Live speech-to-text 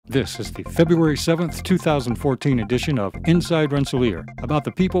This is the February 7th, 2014 edition of Inside Rensselaer, about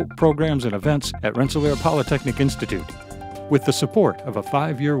the people, programs, and events at Rensselaer Polytechnic Institute. With the support of a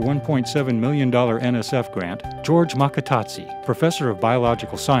 5-year $1.7 million NSF grant, George Makatadze, professor of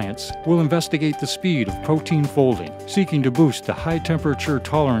biological science, will investigate the speed of protein folding, seeking to boost the high-temperature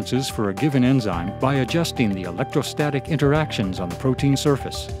tolerances for a given enzyme by adjusting the electrostatic interactions on the protein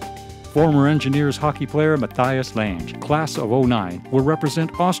surface. Former Engineers hockey player Matthias Lange, class of '09, will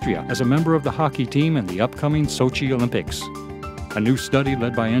represent Austria as a member of the hockey team in the upcoming Sochi Olympics. A new study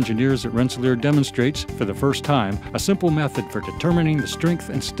led by engineers at Rensselaer demonstrates, for the first time, a simple method for determining the strength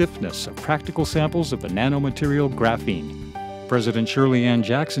and stiffness of practical samples of the nanomaterial graphene. President Shirley Ann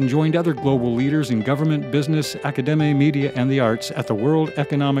Jackson joined other global leaders in government, business, academia, media, and the arts at the World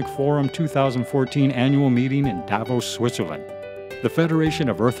Economic Forum 2014 annual meeting in Davos, Switzerland. The Federation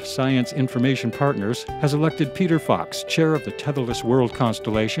of Earth Science Information Partners has elected Peter Fox, chair of the Tetherless World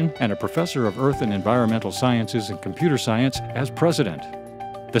Constellation and a professor of Earth and Environmental Sciences and Computer Science, as president.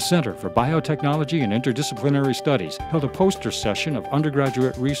 The Center for Biotechnology and Interdisciplinary Studies held a poster session of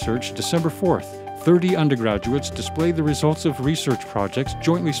undergraduate research December 4th. 30 undergraduates displayed the results of research projects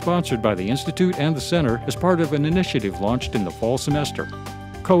jointly sponsored by the Institute and the Center as part of an initiative launched in the fall semester.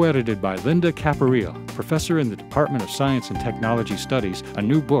 Co-edited by Linda Caparilla, professor in the Department of Science and Technology Studies, a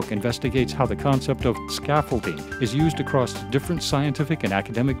new book investigates how the concept of scaffolding is used across different scientific and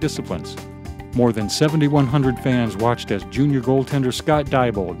academic disciplines. More than 7,100 fans watched as junior goaltender Scott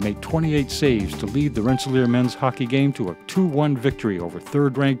Diebold made 28 saves to lead the Rensselaer men's hockey game to a 2-1 victory over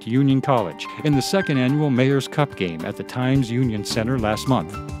third-ranked Union College in the second annual Mayor's Cup game at the Times Union Center last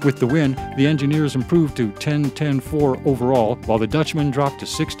month. With the win, the Engineers improved to 10-10-4 overall, while the Dutchmen dropped to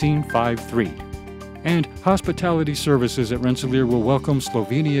 16-5-3. And Hospitality Services at Rensselaer will welcome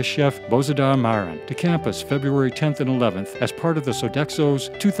Slovenia chef Bozidar Maran to campus February 10th and 11th as part of the Sodexo's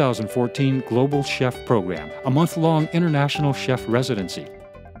 2014 Global Chef Program, a month-long international chef residency.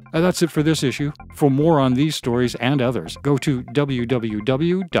 That's it for this issue. For more on these stories and others, go to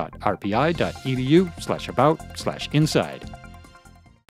www.rpi.edu/about/inside.